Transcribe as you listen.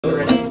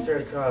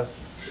Straight across.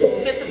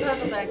 Get the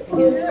puzzle back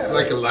together. It's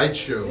like a light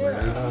show,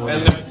 man.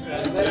 And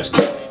there's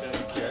company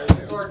doesn't care.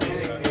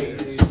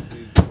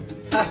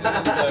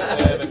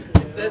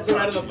 It says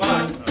right in the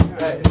box.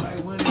 I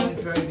went in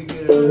and tried to get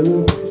it.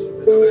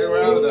 They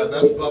were out of that.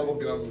 That's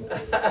bubblegum.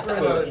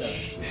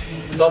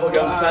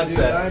 Bubblegum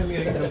sunset. I'm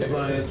in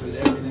compliance with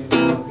everything the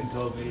fucking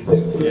told me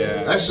to do.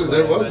 Yeah. Actually,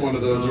 there was one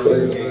of those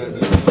earlier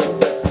tonight.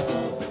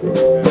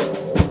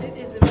 It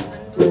is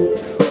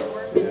unbelievable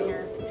warm in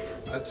here.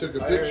 I took a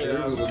picture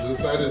because I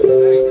decided to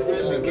make the sky.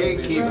 The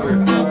gatekeeper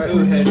who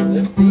had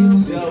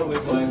dealt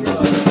with my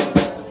father.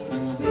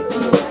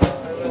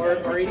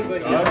 Or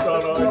anybody I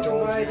thought I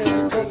told you.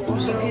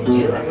 You can do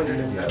that.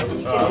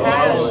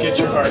 I'll get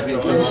your heart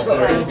going. I'm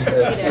sorry.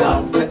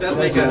 That does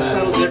make a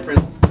subtle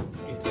difference.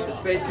 The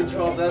space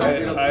controls us, we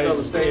don't control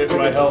the I space. gave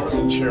my health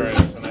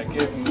insurance and I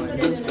gave him my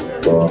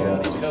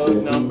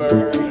code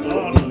number. And,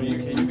 oh no,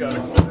 you got to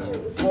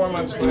 4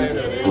 months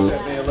later, they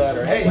sent me a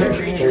letter. Hey,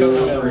 here's your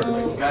code number.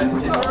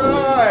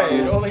 Alright,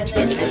 it only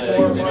took you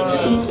 4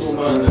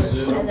 months.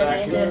 Go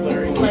back and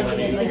clearing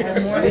money.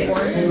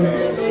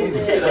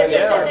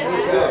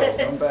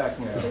 Yeah, I'm back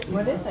now.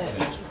 What is it?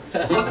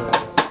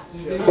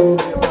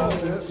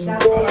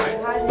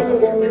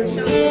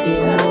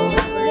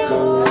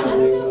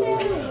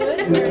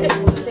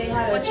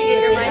 Once you get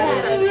your mind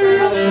set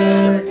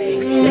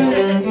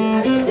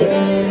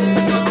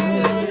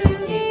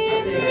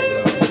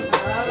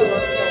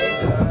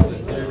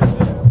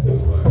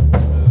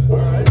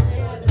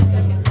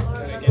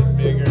Can it get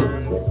bigger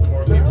and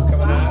more people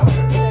coming out?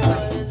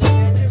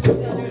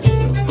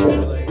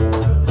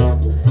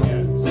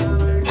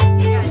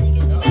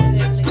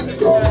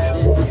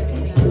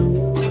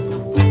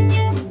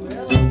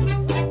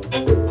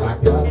 I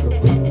got the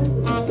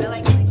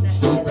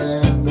so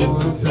bad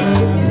one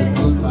time to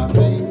put my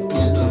face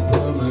in a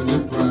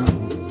permanent frown.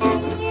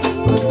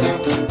 But now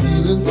I'm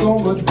feeling so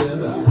much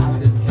better. I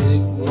could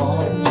take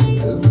all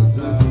into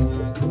town.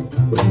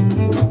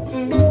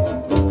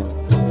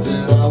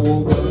 Then I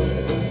woke up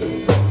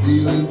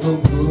feeling so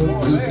good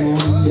this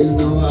morning. You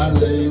know I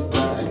laid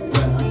back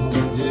down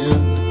again.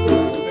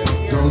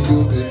 Don't you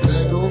be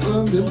back over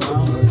me,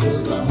 mama,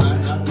 'cause I might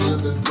not feel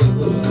this good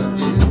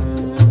again.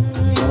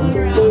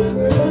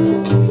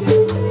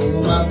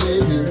 My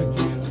baby,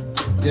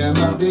 yeah,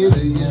 my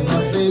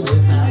baby,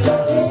 I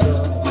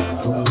love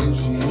the way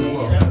she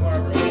walks.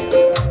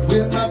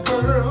 When my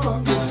girl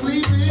gets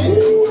sleepy,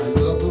 I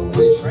love the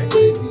way she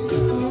plays.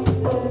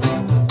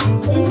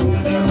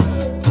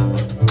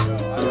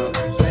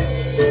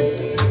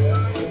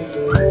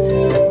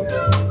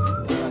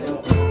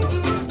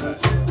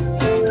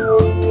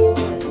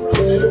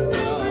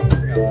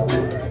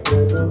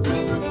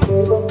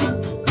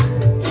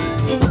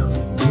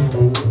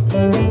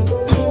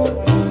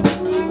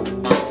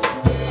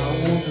 I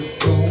want to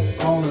go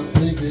on a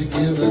picnic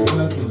in the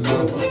country,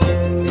 love,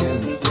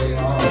 and stay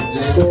all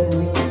day.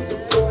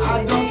 I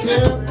don't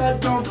care if I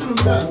don't do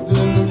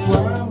nothing to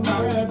while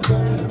my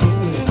time.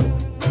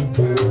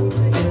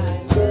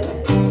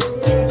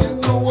 In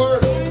the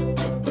world,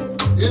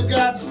 it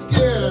got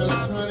scarce,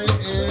 honey,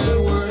 and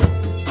work,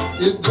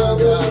 it done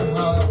got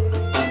hard.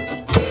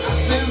 I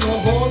spend the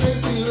whole day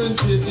stealing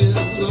chickens,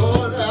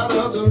 Lord, out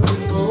of the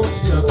rich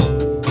folks' yard.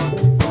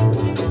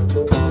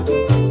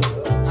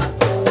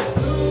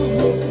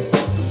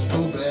 So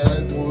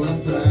bad one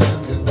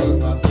time it put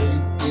my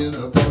face in a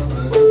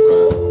permanent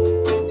frown.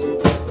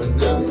 But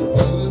now you're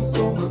feeling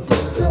so much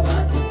better. I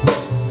can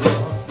take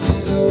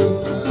all in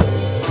time.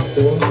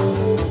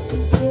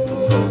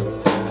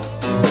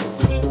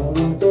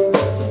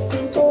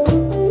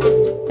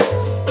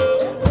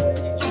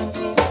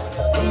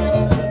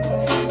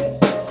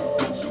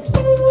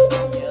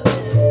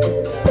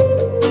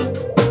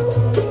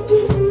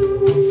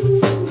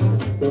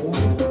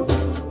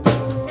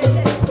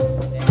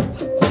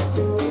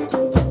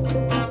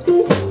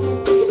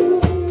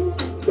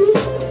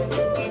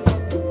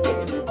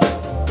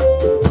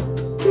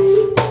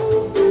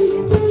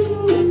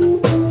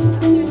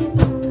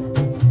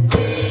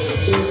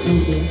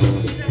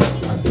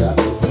 I got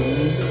the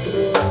blues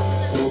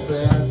so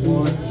bad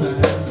one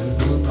time and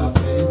put my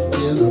face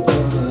in a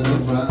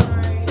permanent frown.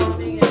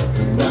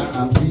 And now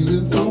I'm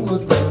feeling so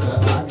much better.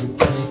 I can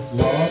take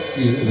walk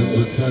in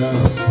the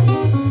town.